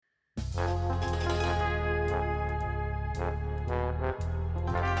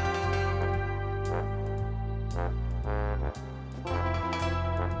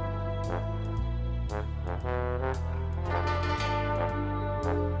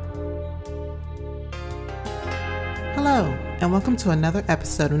Hello, and welcome to another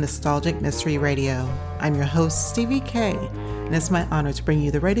episode of Nostalgic Mystery Radio. I'm your host, Stevie K, and it's my honor to bring you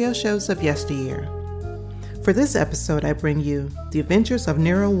the radio shows of yesteryear. For this episode, I bring you The Adventures of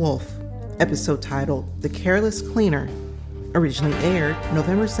Nero Wolfe, episode titled The Careless Cleaner, originally aired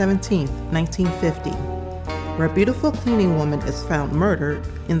November 17, 1950, where a beautiful cleaning woman is found murdered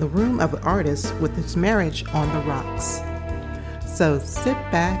in the room of an artist with his marriage on the rocks. So sit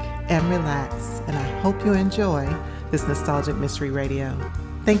back and relax, and I hope you enjoy this Nostalgic Mystery Radio.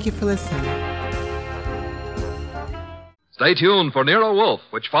 Thank you for listening. Stay tuned for Nero Wolfe,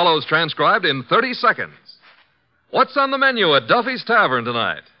 which follows transcribed in 30 seconds. What's on the menu at Duffy's Tavern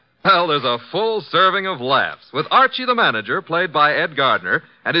tonight? Well, there's a full serving of laughs with Archie the manager, played by Ed Gardner,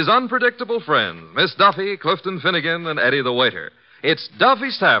 and his unpredictable friends, Miss Duffy, Clifton Finnegan, and Eddie the waiter. It's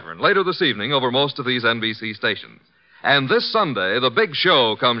Duffy's Tavern later this evening over most of these NBC stations. And this Sunday, the big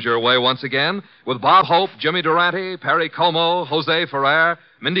show comes your way once again with Bob Hope, Jimmy Durante, Perry Como, Jose Ferrer,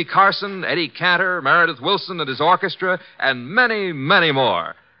 Mindy Carson, Eddie Cantor, Meredith Wilson and his orchestra, and many, many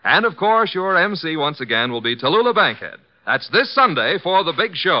more. And, of course, your MC once again will be Tallulah Bankhead. That's this Sunday for the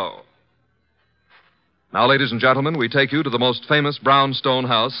big show. Now, ladies and gentlemen, we take you to the most famous brownstone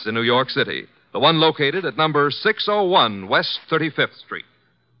house in New York City, the one located at number 601 West 35th Street.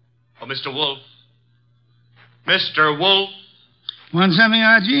 Oh, Mr. Wolfe. Mr. Wolfe. Want something,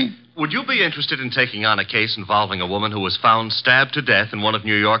 Archie? Would you be interested in taking on a case involving a woman who was found stabbed to death in one of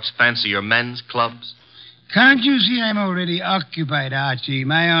New York's fancier men's clubs? Can't you see I'm already occupied, Archie?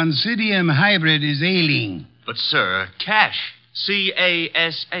 My Oncidium hybrid is ailing. But, sir, cash.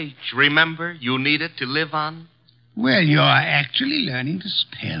 C-A-S-H. Remember, you need it to live on. Well, you're actually learning to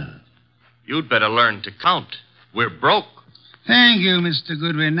spell. You'd better learn to count. We're broke. Thank you, Mr.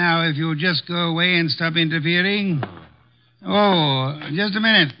 Goodwin. Now, if you'll just go away and stop interfering. Oh, just a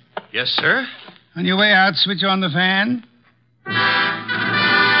minute. Yes, sir? On your way out, switch on the fan.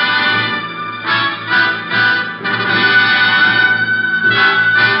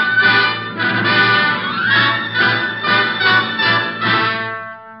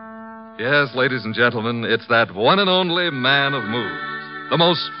 Yes, ladies and gentlemen, it's that one and only man of moves, the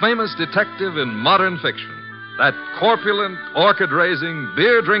most famous detective in modern fiction. That corpulent, orchid-raising,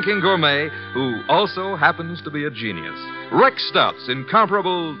 beer-drinking gourmet who also happens to be a genius. Rex Stout's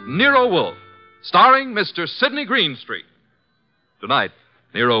incomparable Nero Wolfe, starring Mr. Sidney Greenstreet. Tonight,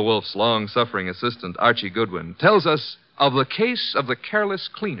 Nero Wolfe's long-suffering assistant, Archie Goodwin, tells us of the case of the careless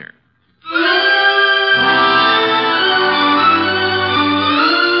cleaner.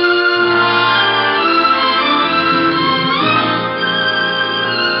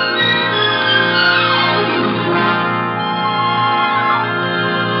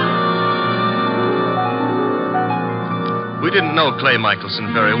 We didn't know Clay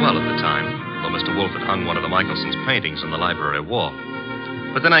Michelson very well at the time, though Mr. Wolfe had hung one of the Michelsons' paintings on the library wall.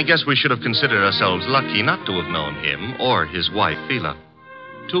 But then I guess we should have considered ourselves lucky not to have known him or his wife, Phila.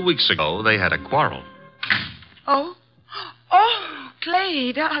 2 weeks ago, they had a quarrel. Oh,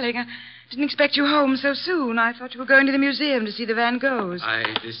 Clay, darling, I didn't expect you home so soon. I thought you were going to the museum to see the Van Goghs. I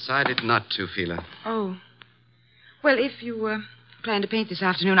decided not to, Phila. Oh. Well, if you plan to paint this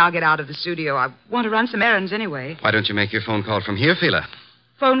afternoon, I'll get out of the studio. I want to run some errands anyway. Why don't you make your phone call from here, Phila?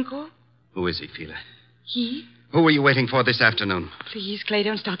 Phone call? Who is he, Phila? He? Who were you waiting for this afternoon? Please, Clay,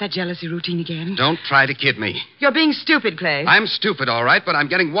 don't start that jealousy routine again. Don't try to kid me. You're being stupid, Clay. I'm stupid, all right, but I'm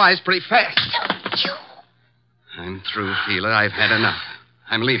getting wise pretty fast. I'm through, Phila. I've had enough.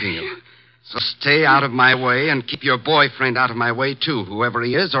 I'm leaving you. So stay out of my way and keep your boyfriend out of my way, too, whoever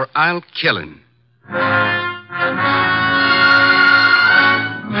he is, or I'll kill him.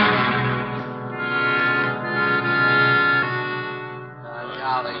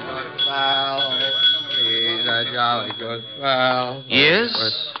 Yes?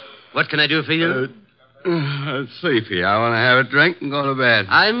 What can I do for you? Sleepy. I want to have a drink and go to bed.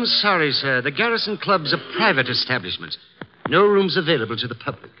 I'm sorry, sir. The Garrison Club's a private establishment. No rooms available to the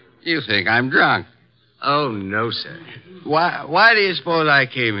public. You think I'm drunk? Oh, no, sir. Why do you suppose I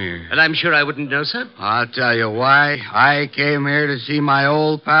came here? And I'm sure I wouldn't know, sir. I'll tell you why. I came here to see my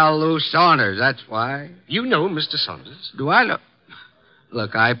old pal Lou Saunders. That's why. You know Mr. Saunders. Do I know?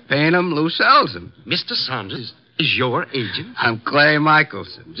 Look, I paint him. Lou sells them. Mr. Saunders is your agent? I'm Clay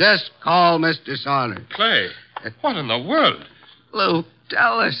Michelson. Just call Mr. Saunders. Clay, what in the world? Lou,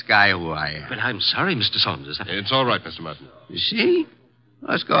 tell this guy who I am. But I'm sorry, Mr. Saunders. It's all right, Mr. Martin. You see?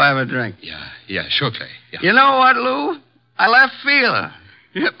 Let's go have a drink. Yeah, sure, Clay. Yeah. You know what, Lou? I left Phila.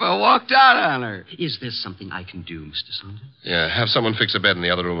 Yep, I walked out on her. Is there something I can do, Mr. Saunders? Yeah, have someone fix a bed in the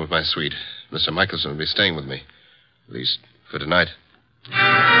other room of my suite. Mr. Michelson will be staying with me. At least for tonight.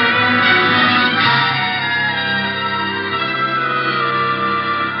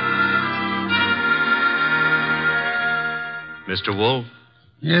 Mr. Wolf,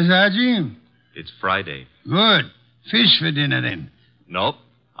 Yes, Archie? it's Friday. Good. Fish for dinner, then. Nope,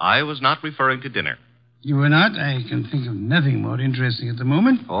 I was not referring to dinner. You were not? I can think of nothing more interesting at the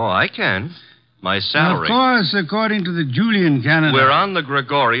moment. Oh, I can. My salary. Of course, according to the Julian calendar. We're on the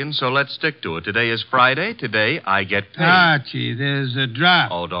Gregorian, so let's stick to it. Today is Friday. Today I get paid. Archie, there's a drop.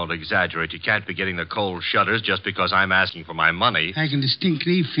 Oh, don't exaggerate. You can't be getting the cold shutters just because I'm asking for my money. I can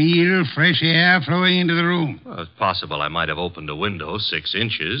distinctly feel fresh air flowing into the room. Well, it's possible I might have opened a window 6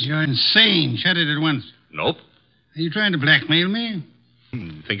 inches. You're insane. Shut it at once. Nope. Are you trying to blackmail me?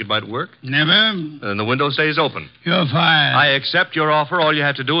 Think it might work? Never. Then the window stays open. You're fired. I accept your offer. All you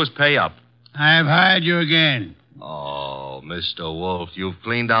have to do is pay up. I've hired you again. Oh, Mr. Wolf, you've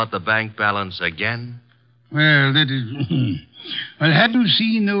cleaned out the bank balance again? Well, that is... Well, had you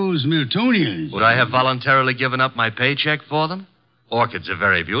seen those Miltonians? Would I have voluntarily given up my paycheck for them? Orchids are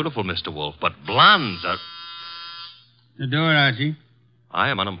very beautiful, Mr. Wolf, but blondes are... The door, Archie. I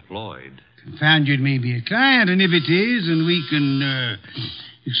am unemployed. Found you'd maybe a client, and if it is, and we can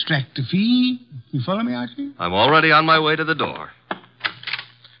extract a fee. You follow me, Archie? I'm already on my way to the door.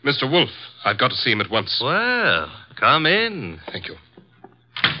 Mr. Wolf, I've got to see him at once. Well, come in. Thank you.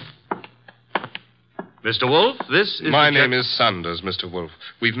 Mr. Wolf, this is... My name is Saunders, Mr. Wolf.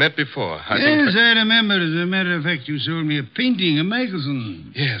 We've met before. I remember. As a matter of fact, you sold me a painting of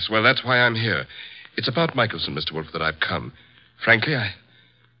Michelson. Yes, well, that's why I'm here. It's about Michelson, Mr. Wolf, that I've come. Frankly,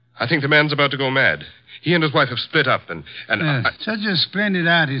 I think the man's about to go mad. He and his wife have split up, and such a splendid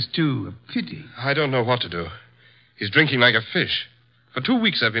artist, too. A pity. I don't know what to do. He's drinking like a fish. For 2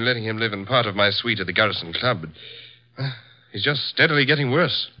 weeks, I've been letting him live in part of my suite at the Garrison Club. But, he's just steadily getting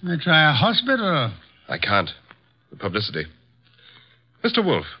worse. I try a hospital. I can't. The publicity. Mr.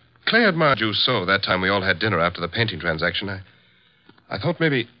 Wolf, Clay admired you so that time we all had dinner after the painting transaction. I thought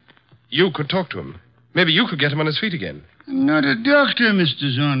maybe you could talk to him. Maybe you could get him on his feet again. I'm not a doctor,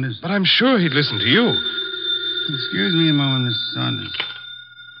 Mr. Saunders. But I'm sure he'd listen to you. Excuse me a moment, Mr. Saunders.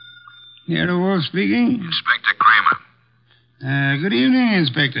 Nero Wolf speaking. Inspector Kramer. Good evening,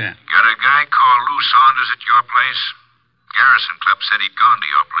 Inspector. Got a guy called Lou Saunders at your place? Garrison Club said he'd gone to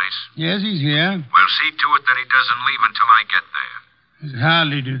your place. Yes, he's here. Well, see to it that he doesn't leave until I get there. I could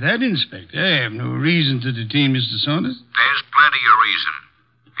hardly do that, Inspector. I have no reason to detain Mr. Saunders. There's plenty of reason.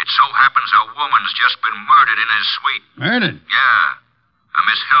 It so happens a woman's just been murdered in his suite. Murdered? Yeah. A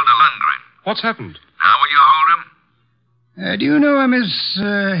Miss Hilda Lundgren. What's happened? Now will you hold him? Do you know a Miss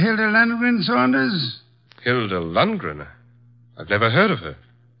Hilda Lundgren, Saunders? Hilda Lundgren? I've never heard of her.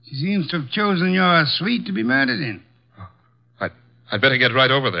 She seems to have chosen your suite to be murdered in. I'd better get right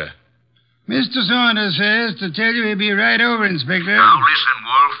over there. Mr. Saunders says to tell you he'll be right over, Inspector. Now listen,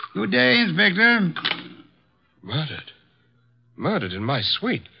 Wolf. Good day, Inspector. Murdered? Murdered in my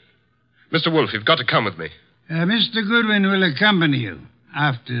suite? Mr. Wolf, you've got to come with me. Mr. Goodwin will accompany you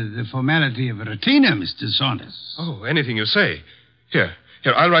after the formality of a retainer, Mr. Saunders. Oh, anything you say. Here,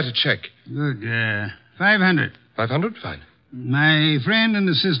 I'll write a check. Good. 500. 500? Fine. My friend and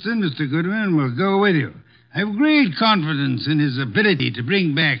assistant, Mr. Goodwin, will go with you. I have great confidence in his ability to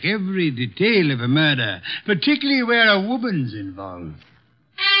bring back every detail of a murder, particularly where a woman's involved.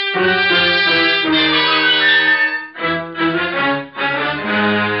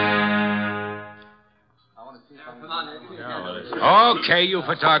 Okay, you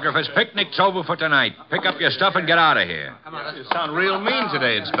photographers, picnic's over for tonight. Pick up your stuff and get out of here. You sound real mean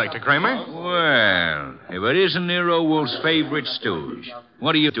today, Inspector Kramer. Well, if it isn't Nero Wolf's favorite stooge.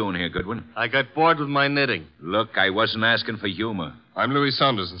 What are you doing here, Goodwin? I got bored with my knitting. Look, I wasn't asking for humor. I'm Louis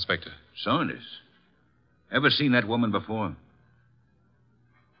Saunders, Inspector. Saunders? Ever seen that woman before?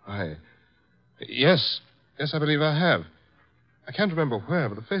 Yes, I believe I have. I can't remember where,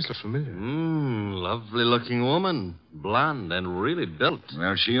 but the face looks familiar. Lovely-looking woman. Blonde and really built.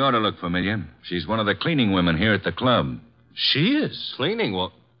 Well, she ought to look familiar. She's one of the cleaning women here at the club. She is? Cleaning?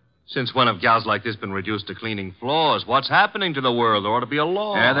 Well, since when have gals like this been reduced to cleaning floors? What's happening to the world? There ought to be a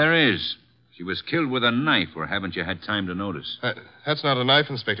law. Yeah, there is. She was killed with a knife, or haven't you had time to notice? That's not a knife,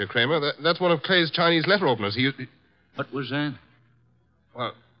 Inspector Kramer. That's one of Clay's Chinese letter openers. What was that?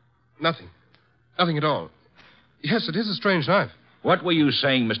 Well, nothing. Nothing at all. Yes, it is a strange knife. What were you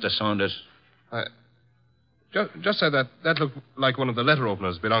saying, Mr. Saunders? Just said that looked like one of the letter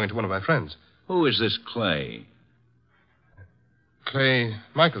openers belonging to one of my friends. Who is this Clay? Clay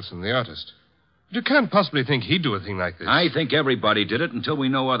Michelson, the artist. But you can't possibly think he'd do a thing like this. I think everybody did it until we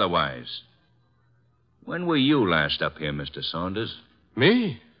know otherwise. When were you last up here, Mr. Saunders?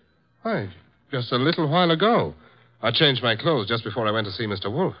 Me? Why, just a little while ago. I changed my clothes just before I went to see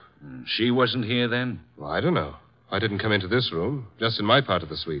Mr. Wolf. She wasn't here then? Well, I don't know. I didn't come into this room, just in my part of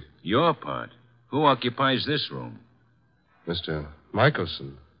the suite. Your part? Who occupies this room? Mr.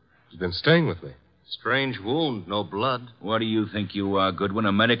 Michelson has been staying with me. Strange wound, no blood. What do you think you are, Goodwin,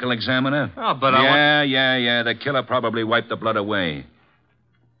 a medical examiner? Oh, but Yeah. The killer probably wiped the blood away.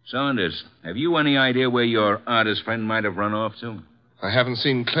 Saunders, have you any idea where your artist friend might have run off to? I haven't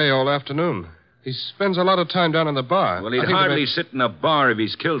seen Clay all afternoon. He spends a lot of time down in the bar. Well, he'd hardly sit in a bar if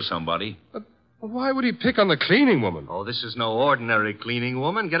he's killed somebody. But why would he pick on the cleaning woman? Oh, this is no ordinary cleaning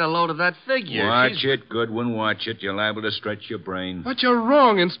woman. Get a load of that figure. Watch it, Goodwin, watch it. You're liable to stretch your brain. But you're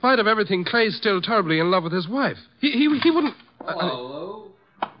wrong. In spite of everything, Clay's still terribly in love with his wife. He wouldn't... Hello,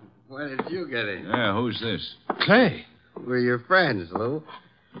 Lou. Where did you get in? Yeah, who's this? Clay. We're your friends, Lou.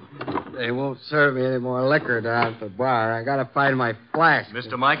 They won't serve me any more liquor down at the bar. I gotta find my flask.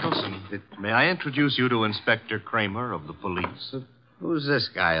 Mr. Michelson, may I introduce you to Inspector Kramer of the police? Who's this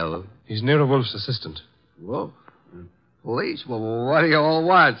guy, Lou? He's Nero Wolf's assistant. Wolf? Police? Well, what do you all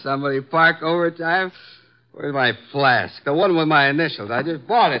want? Somebody park overtime? Where's my flask? The one with my initials. I just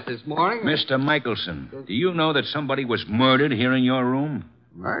bought it this morning. Mr. Michelson, do you know that somebody was murdered here in your room?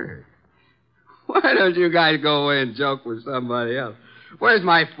 Murdered? Why don't you guys go away and joke with somebody else? Where's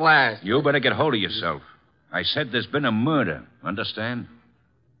my flask? You better get hold of yourself. I said there's been a murder. Understand?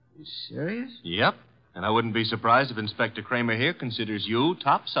 You serious? Yep. And I wouldn't be surprised if Inspector Kramer here considers you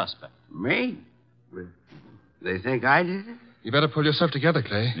top suspect. Me? They think I did it? You better pull yourself together,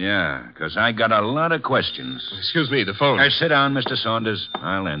 Clay. Yeah, because I got a lot of questions. Excuse me, the phone. Sit down, Mr. Saunders.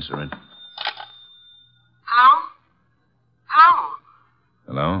 I'll answer it. Hello? Hello?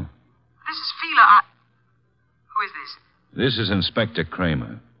 Hello? This is Fila. Who is this? This is Inspector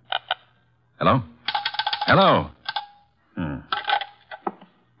Kramer. Hello? Hello?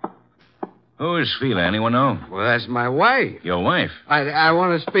 Who is Fila? Anyone know? Well, that's my wife. Your wife? I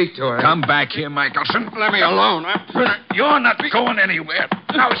want to speak to her. Come back here, Michelson. Let me alone. You're not going anywhere.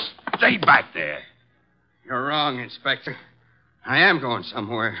 Now stay back there. You're wrong, Inspector. I am going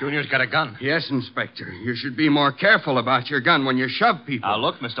somewhere. Junior's got a gun. Yes, Inspector. You should be more careful about your gun when you shove people. Now,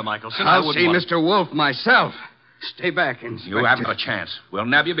 look, Mr. Michelson, I'll see Mr. Wolf myself. Stay back, Inspector. You haven't a chance. We'll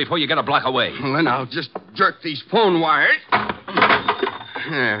nab you before you get a block away. Well, then I'll just jerk these phone wires.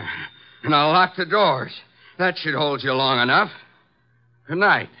 There. And I'll lock the doors. That should hold you long enough. Good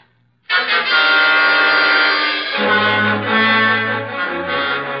night.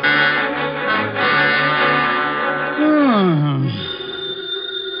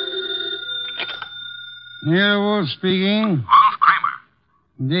 Here, Wolf speaking. Wolf Kramer.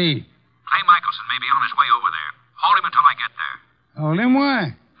 Indeed. Clay Michelson may be on his way over there. Hold him until I get there. Hold him,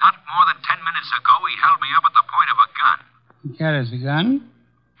 why? Not more than 10 minutes ago, he held me up at the point of a gun. He carries a gun?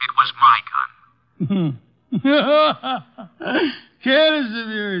 It was my gun. Careless of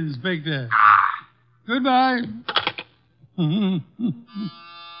you, Inspector. Goodbye.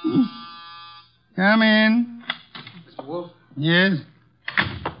 Come in. Mr. Wolf? Yes?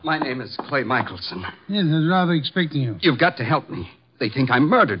 My name is Clay Michelson. Yes, I was rather expecting you. You've got to help me. They think I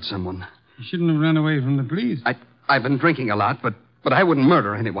murdered someone. You shouldn't have run away from the police. I've been drinking a lot, but I wouldn't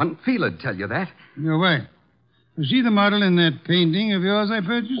murder anyone. Fela'd tell you that. Your wife. Was she the model in that painting of yours I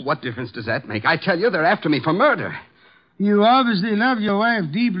purchased? What difference does that make? I tell you, they're after me for murder. You obviously loved your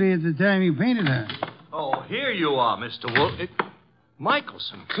wife deeply at the time you painted her. Oh, here you are, Mr. Wolf.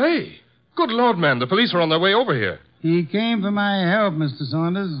 Michelson. Clay. Good Lord, man. The police are on their way over here. He came for my help, Mr.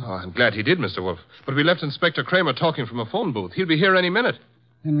 Saunders. Oh, I'm glad he did, Mr. Wolf. But we left Inspector Kramer talking from a phone booth. He'll be here any minute.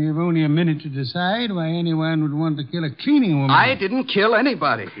 And we have only a minute to decide why anyone would want to kill a cleaning woman. I didn't kill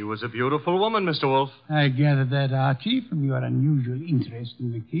anybody. She was a beautiful woman, Mr. Wolf. I gathered that, Archie, from your unusual interest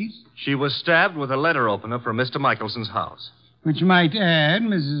in the case. She was stabbed with a letter opener from Mr. Michelson's house. Which might add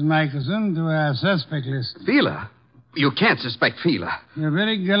Mrs. Michelson to our suspect list. Fila? You can't suspect Fila. You're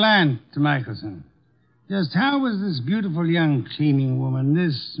very gallant, Michelson. Just how was this beautiful young cleaning woman,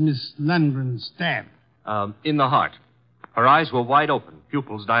 this Miss Lundgren, stabbed? In the heart. Her eyes were wide open,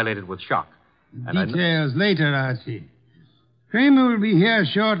 pupils dilated with shock. Details later, Archie. Kramer will be here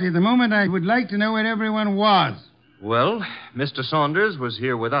shortly. The moment I would like to know where everyone was. Well, Mr. Saunders was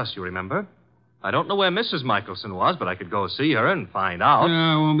here with us, you remember? I don't know where Mrs. Michelson was, but I could go see her and find out.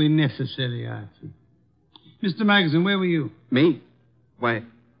 No, it won't be necessary, Archie. Mr. Michelson, where were you? Me? Why,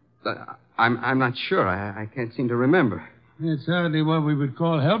 I'm not sure. I can't seem to remember. That's hardly what we would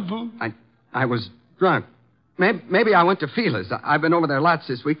call helpful. I was drunk. Maybe I went to Fila's. I've been over there lots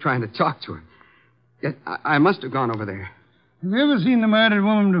this week trying to talk to her. Yes, I must have gone over there. Have you ever seen the murdered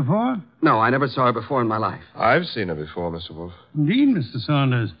woman before? No, I never saw her before in my life. I've seen her before, Mr. Wolf. Indeed, Mr.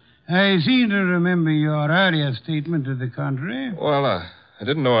 Saunders. I seem to remember your earlier statement to the contrary. Well, I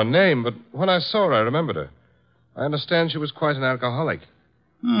didn't know her name, but when I saw her, I remembered her. I understand she was quite an alcoholic.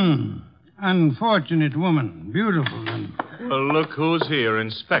 Unfortunate woman. Beautiful and Well, look who's here,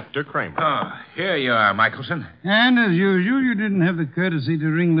 Inspector Kramer. Oh, here you are, Michelson. And as usual, you didn't have the courtesy to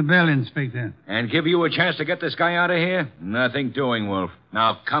ring the bell, Inspector. And give you a chance to get this guy out of here? Nothing doing, Wolf.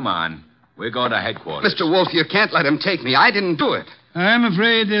 Now, come on. We're going to headquarters. Mr. Wolf, you can't let him take me. I didn't do it. I'm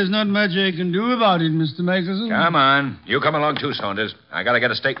afraid there's not much I can do about it, Mr. Michelson. Come on. You come along too, Saunders. I got to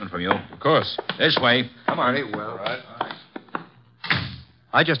get a statement from you. Of course. This way. Come on. Very well. All right.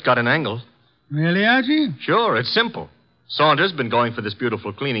 I just got an angle. Really, Archie? Sure, it's simple. Saunders been going for this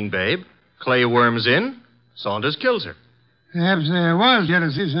beautiful cleaning babe. Clay worms in. Saunders kills her. Perhaps there was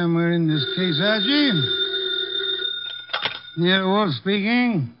jealousy somewhere in this case, Archie. Yeah, Wolf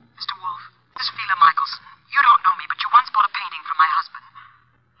speaking. Mr. Wolf, this is Fela Michelson. You don't know me, but you once bought a painting from my husband.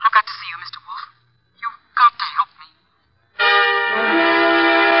 I've got to see you, Mr. Wolf. You've got to help me.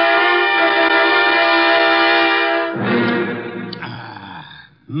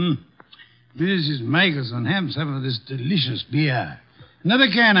 Mrs. Michelson, have some of this delicious beer. Another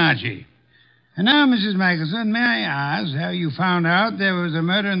can, Archie. And now, Mrs. Michelson, may I ask how you found out there was a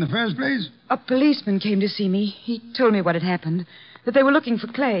murder in the first place? A policeman came to see me. He told me what had happened, that they were looking for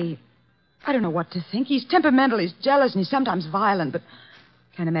Clay. I don't know what to think. He's temperamental, he's jealous, and he's sometimes violent, but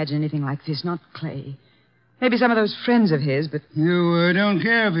can't imagine anything like this. Not Clay. Maybe some of those friends of his, but... You don't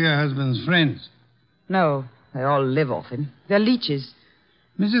care for your husband's friends? No, they all live off him. They're leeches.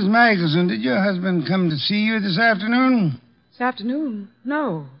 Mrs. Michelson, did your husband come to see you this afternoon? This afternoon?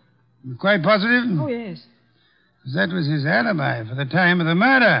 No. You're quite positive? Oh, yes. That was his alibi for the time of the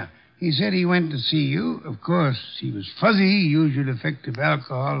murder. He said he went to see you. Of course, he was fuzzy, usual effect of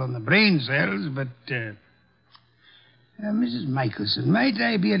alcohol on the brain cells, but... Mrs. Michelson, might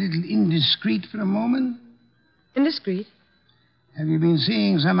I be a little indiscreet for a moment? Indiscreet? Have you been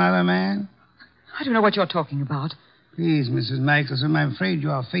seeing some other man? I don't know what you're talking about. Please, Mrs. Michelson, I'm afraid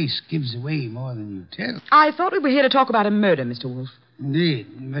your face gives away more than you tell. I thought we were here to talk about a murder, Mr. Wolf. Indeed,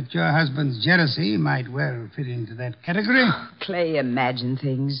 but your husband's jealousy might well fit into that category. Clay, imagine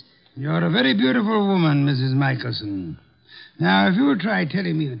things. You're a very beautiful woman, Mrs. Michelson. Now, if you'll try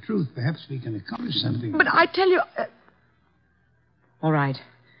telling me the truth, perhaps we can accomplish something. But I tell you... All right.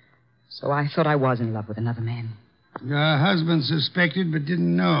 So I thought I was in love with another man. Your husband suspected but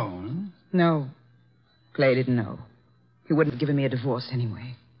didn't know, huh? No. Clay didn't know. He wouldn't have given me a divorce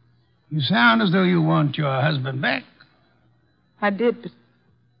anyway. You sound as though you want your husband back. I did, but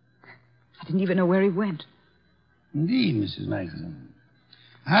I didn't even know where he went. Indeed, Mrs. Michelson.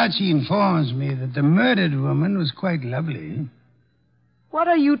 Archie informs me that the murdered woman was quite lovely. What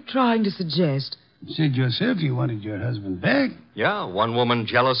are you trying to suggest? You said yourself you wanted your husband back. Yeah, one woman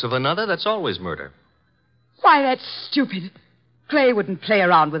jealous of another, that's always murder. Why, that's stupid. Clay wouldn't play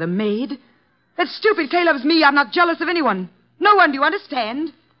around with a maid. That's stupid. Clay loves me. I'm not jealous of anyone. No one, do you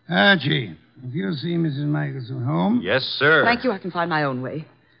understand? Archie, if you'll see Mrs. Michelson home... Yes, sir. Thank you. I can find my own way.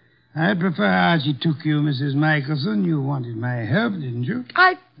 I'd prefer Archie took you, Mrs. Michelson. You wanted my help, didn't you?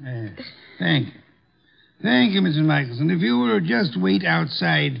 Thank you. Thank you, Mrs. Michelson. If you will just wait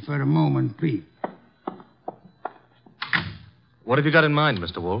outside for a moment, please. What have you got in mind,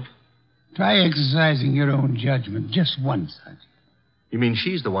 Mr. Wolf? Try exercising your own judgment just once, Archie. You mean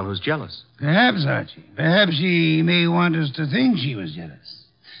she's the one who's jealous? Perhaps, Archie. Perhaps she may want us to think she was jealous.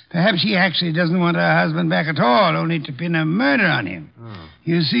 Perhaps she actually doesn't want her husband back at all, only to pin a murder on him. Oh.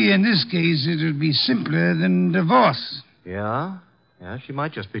 You see, in this case, it would be simpler than divorce. Yeah? Yeah, she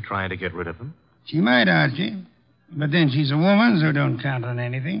might just be trying to get rid of him. She might, Archie. But then she's a woman, so don't count on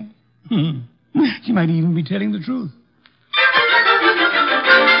anything. She might even be telling the truth.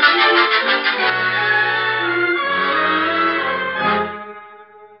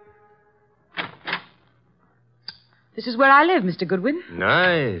 This is where I live, Mr. Goodwin.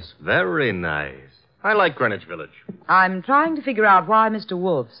 Nice. Very nice. I like Greenwich Village. I'm trying to figure out why Mr.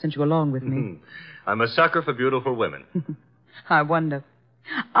 Wolf sent you along with me. I'm a sucker for beautiful women. I wonder.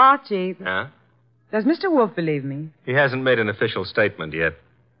 Archie. Huh? Does Mr. Wolf believe me? He hasn't made an official statement yet.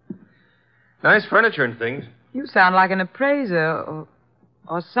 Nice furniture and things. You sound like an appraiser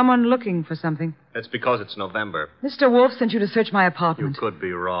or someone looking for something. That's because it's November. Mr. Wolf sent you to search my apartment. You could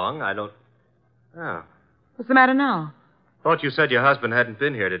be wrong. I don't... Oh. What's the matter now? Thought you said your husband hadn't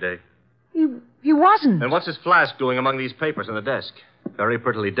been here today. He wasn't. And what's his flask doing among these papers on the desk? Very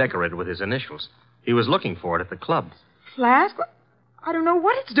prettily decorated with his initials. He was looking for it at the club. Flask? I don't know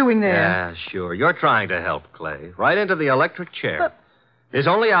what it's doing there. Yeah, sure. You're trying to help, Clay. Right into the electric chair. But... His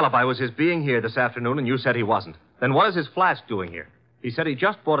only alibi was his being here this afternoon, and you said he wasn't. Then what is his flask doing here? He said he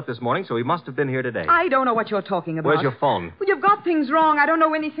just bought it this morning, so he must have been here today. I don't know what you're talking about. Where's your phone? Well, you've got things wrong. I don't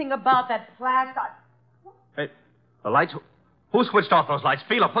know anything about that flask. Hey, the lights... Who switched off those lights?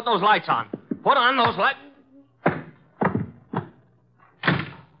 Fela, put those lights on. Put on those lights.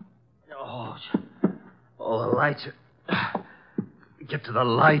 Oh, the lights are... Get to the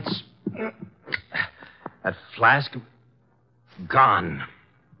lights. That flask... gone.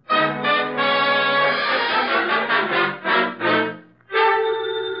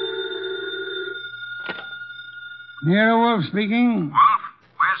 Nero Wolf speaking. Wolf,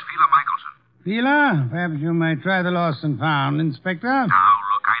 where's Fila Michelson? Fila? Perhaps you might try the lost and found, Inspector. Now,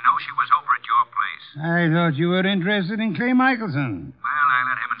 look, I know she was over at your place. I thought you were interested in Clay Michelson. Well, I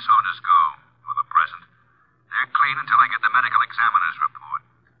let him and Saunders go for the present. They're clean until I get the medical examiner's report.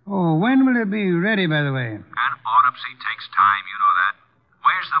 Oh, when will it be ready, by the way? An autopsy takes time, you know that.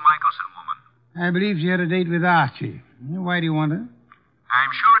 Where's the Michelson woman? I believe she had a date with Archie. Why do you want her?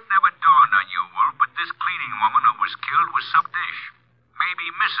 I'm sure it never dawned on you, Wolf, but this cleaning woman who was killed was some dish. Maybe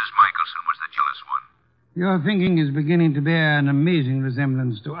Mrs. Michelson was the jealous one. Your thinking is beginning to bear an amazing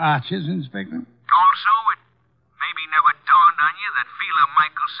resemblance to Archie's, Inspector. Also, it maybe never dawned on you that Fila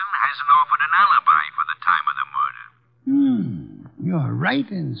Michelson hasn't offered an alibi for the time of the murder. You're right,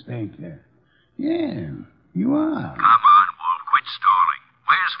 Inspector. Yeah, you are. Come on, Wolf, quit stalling.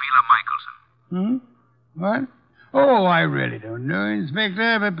 Where's Fila Michelson? What? Oh, I really don't know,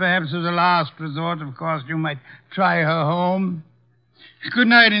 Inspector, but perhaps as a last resort, of course, you might try her home. Good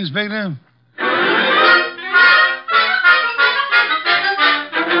night, Inspector.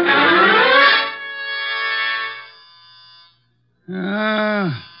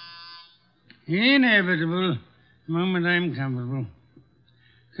 Inevitable. The moment I'm comfortable.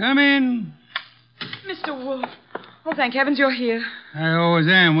 Come in. Mr. Wolf. Oh, thank heavens you're here. I always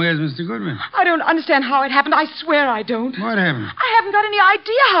am. Where's Mr. Goodman? I don't understand how it happened. I swear I don't. What happened? I haven't got any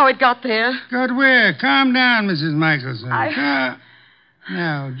idea how it got there. Got where? Calm down, Mrs. Michelson.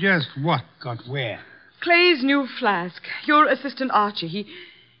 Now, just what got where? Clay's new flask. Your assistant Archie.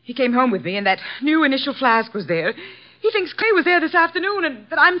 He came home with me, and that new initial flask was there. He thinks Clay was there this afternoon, and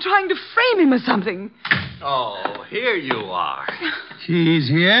that I'm trying to frame him or something. Oh, here you are. She's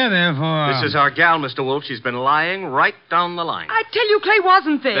here, therefore. This is our gal, Mr. Wolf. She's been lying right down the line. I tell you, Clay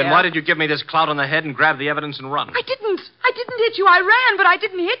wasn't there. Then why did you give me this clout on the head and grab the evidence and run? I didn't hit you. I ran, but I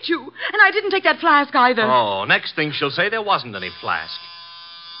didn't hit you. And I didn't take that flask either. Oh, next thing she'll say there wasn't any flask.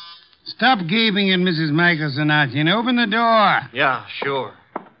 Stop gaping at Mrs. Michelson, Archie, and open the door. Yeah, sure.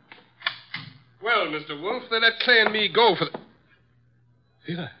 Well, Mr. Wolf, they let Clay and me go for the...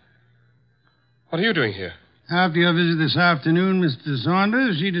 Fila, what are you doing here? After your visit this afternoon, Mr.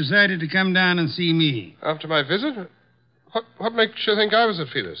 Saunders, she decided to come down and see me. After my visit? What makes you think I was at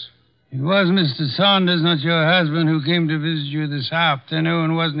Fila's? It was Mr. Saunders, not your husband, who came to visit you this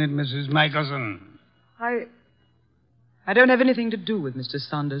afternoon, wasn't it, Mrs. Michelson? I don't have anything to do with Mr.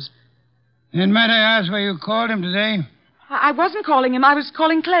 Saunders. Then might I ask why you called him today? I wasn't calling him. I was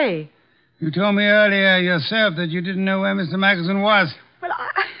calling Clay. You told me earlier yourself that you didn't know where Mr. Michelson was. Well,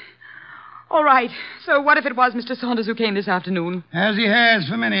 all right. So what if it was Mr. Saunders who came this afternoon? As he has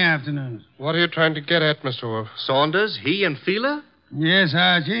for many afternoons. What are you trying to get at, Mr. Wolf? Saunders? He and Fila? Yes,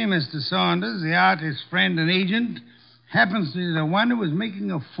 Archie. Mr. Saunders, the artist's friend and agent, happens to be the one who was making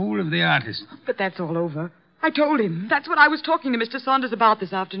a fool of the artist. But that's all over. I told him. That's what I was talking to Mr. Saunders about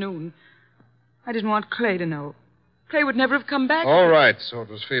this afternoon. I didn't want Clay to know. Clay would never have come back. All right, so it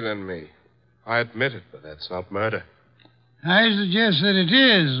was Fila and me. I admit it, but that's not murder. I suggest that it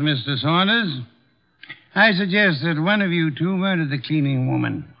is, Mr. Saunders. I suggest that one of you two murdered the cleaning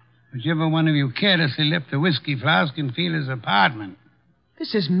woman. Whichever one of you carelessly left the whiskey flask in Fila's apartment.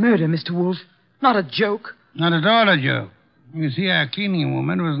 This is murder, Mr. Wolf. Not a joke. Not at all a joke. You see, our cleaning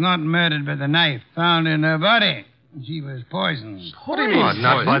woman was not murdered by the knife found in her body. She was poisoned. Poisoned?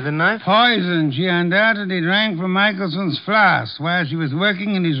 Not by the knife? Poisoned. She undoubtedly drank from Michelson's flask while she was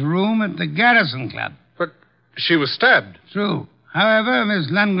working in his room at the Garrison Club. But she was stabbed. True. However,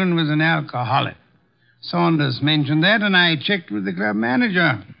 Miss Lundgren was an alcoholic. Saunders mentioned that, and I checked with the club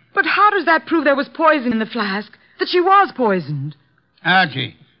manager. But how does that prove there was poison in the flask? That she was poisoned?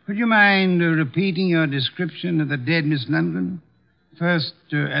 Archie, would you mind repeating your description of the dead Miss Lundgren? First,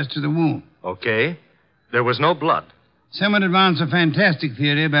 as to the wound. Okay. There was no blood. Some would advance a fantastic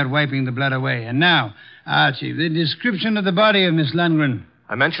theory about wiping the blood away. And now, Archie, the description of the body of Miss Lundgren.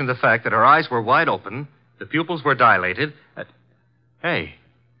 I mentioned the fact that her eyes were wide open, the pupils were dilated. Hey,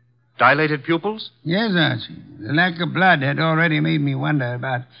 dilated pupils? Yes, Archie. The lack of blood had already made me wonder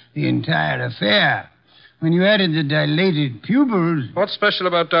about the entire affair. When you added the dilated pupils... What's special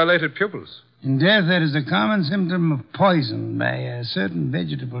about dilated pupils? In death, that is a common symptom of poison by a certain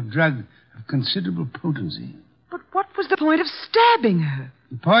vegetable drug of considerable potency. But what was the point of stabbing her?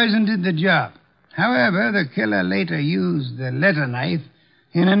 The poison did the job. However, the killer later used the letter knife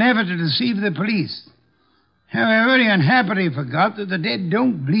in an effort to deceive the police. However, he unhappily forgot that the dead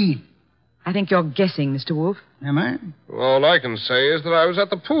don't bleed. I think you're guessing, Mr. Wolf. Am I? All I can say is that I was at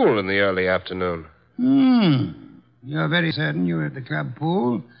the pool in the early afternoon. You're very certain you were at the club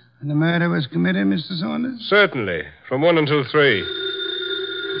pool when the murder was committed, Mr. Saunders? Certainly. From 1 until 3.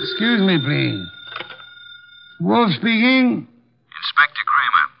 Excuse me, please. Wolf speaking. Inspector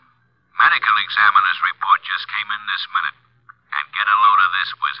Kramer, medical examiner's report just came in this minute. And get a load of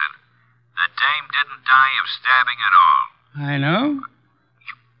this, Wizard. The dame didn't die of stabbing at all. I know.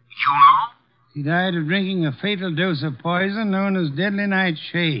 You know? She died of drinking a fatal dose of poison known as Deadly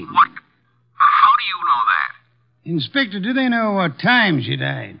Nightshade. What? How do you know that? Inspector, do they know what time she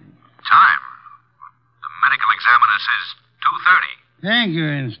died? Time? The medical examiner says 2:30. Thank you,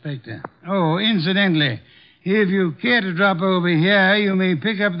 Inspector. Oh, incidentally, if you care to drop over here, you may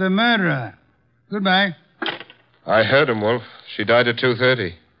pick up the murderer. Goodbye. I heard him, Wolf. She died at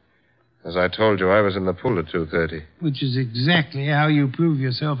 2:30. As I told you, I was in the pool at 2:30. Which is exactly how you prove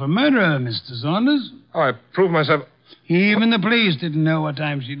yourself a murderer, Mr. Saunders. Oh, I proved myself... Even the police didn't know what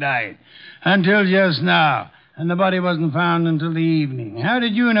time she died. Until just now. And the body wasn't found until the evening. How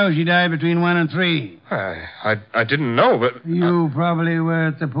did you know she died between 1 and 3? I didn't know, but... You probably were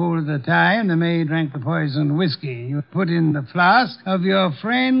at the pool at the time. The maid drank the poisoned whiskey you put in the flask of your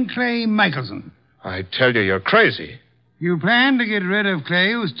friend Clay Michelson. I tell you, you're crazy. You planned to get rid of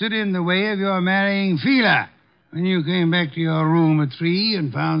Clay, who stood in the way of your marrying Fila. When you came back to your room at 3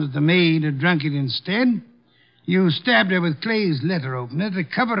 and found that the maid had drunk it instead, you stabbed her with Clay's letter opener to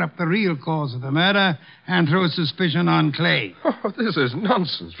cover up the real cause of the murder and throw suspicion on Clay. Oh, this is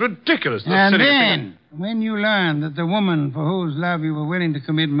nonsense. Ridiculous. And then, when you learned that the woman for whose love you were willing to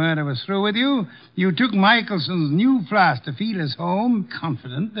commit murder was through with you, you took Michelson's new flask to Fila's home,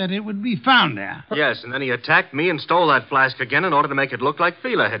 confident that it would be found there. Yes, and then he attacked me and stole that flask again in order to make it look like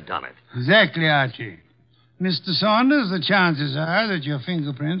Fila had done it. Exactly, Archie. Mr. Saunders, the chances are that your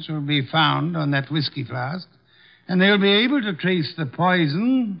fingerprints will be found on that whiskey flask, and they'll be able to trace the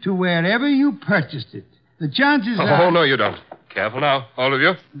poison to wherever you purchased it. The chances are... Oh, no, you don't. Careful now, all of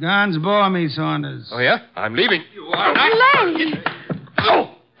you. Guns bore me, Saunders. Oh, yeah? I'm leaving. You are not... Clay!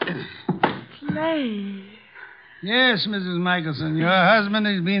 Oh! Clay. Yes, Mrs. Michelson. Your husband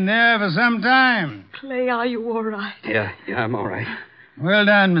has been there for some time. Clay, are you all right? Yeah, I'm all right. Well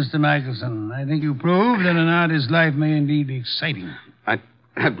done, Mr. Michelson. I think you proved that an artist's life may indeed be exciting. I've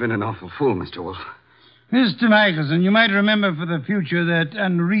been an awful fool, Mr. Wolf. Mr. Michelson, you might remember for the future that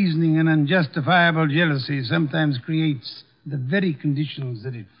unreasoning and unjustifiable jealousy sometimes creates the very conditions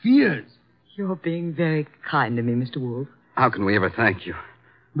that it fears. You're being very kind to me, Mr. Wolf. How can we ever thank you?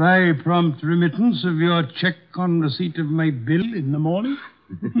 By prompt remittance of your check on receipt of my bill in the morning.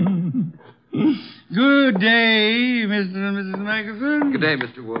 Good day, Mr. and Mrs. Michelson. Good day,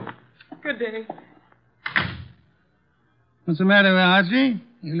 Mr. Wolf. Good day. What's the matter, Archie?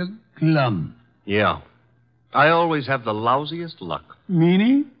 You look glum. Yeah. I always have the lousiest luck.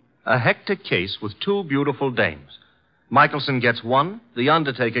 Meaning? A hectic case with 2 beautiful dames. Michelson gets one, the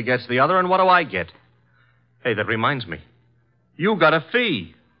Undertaker gets the other, and what do I get? Hey, that reminds me. You got a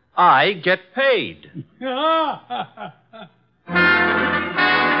fee. I get paid.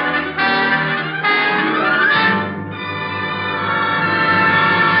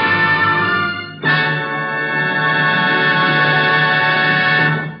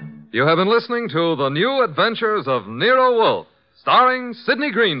 You have been listening to The New Adventures of Nero Wolfe, starring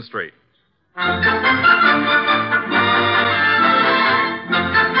Sidney Greenstreet.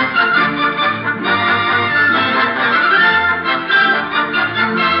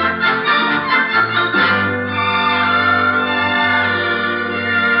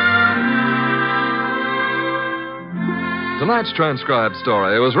 Tonight's transcribed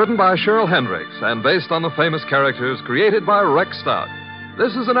story was written by Cheryl Hendricks and based on the famous characters created by Rex Stout.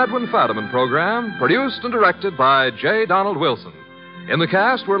 This is an Edwin Fadiman program, produced and directed by J. Donald Wilson. In the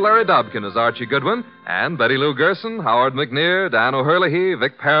cast were Larry Dobkin as Archie Goodwin, and Betty Lou Gerson, Howard McNear, Dan O'Hurley,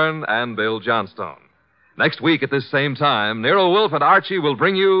 Vic Perrin, and Bill Johnstone. Next week at this same time, Nero Wolfe and Archie will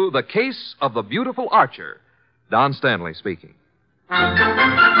bring you The Case of the Beautiful Archer. Don Stanley speaking.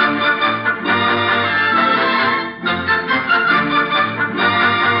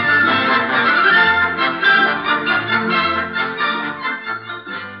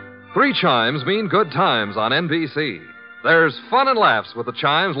 Three chimes mean good times on NBC. There's fun and laughs with the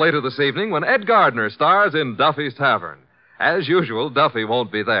chimes later this evening when Ed Gardner stars in Duffy's Tavern. As usual, Duffy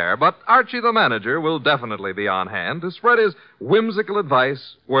won't be there, but Archie the manager will definitely be on hand to spread his whimsical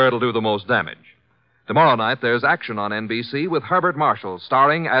advice where it'll do the most damage. Tomorrow night, there's action on NBC with Herbert Marshall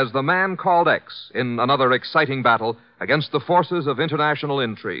starring as the man called X in another exciting battle against the forces of international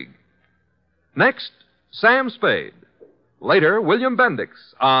intrigue. Next, Sam Spade. Later, William Bendix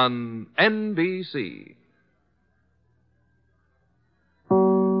on NBC.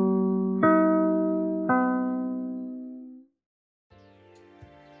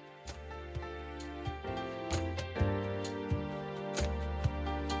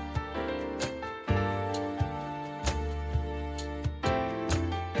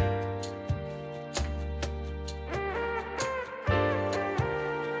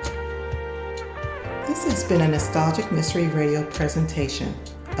 This has been a Nostalgic Mystery Radio presentation.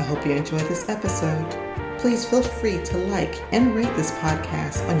 I hope you enjoyed this episode. Please feel free to like and rate this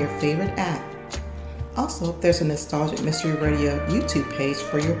podcast on your favorite app. Also, there's a Nostalgic Mystery Radio YouTube page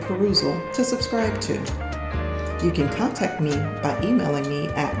for your perusal to subscribe to. You can contact me by emailing me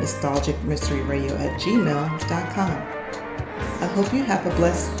at nostalgicmysteryradio@gmail.com. I hope you have a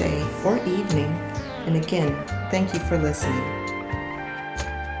blessed day or evening. And again, thank you for listening.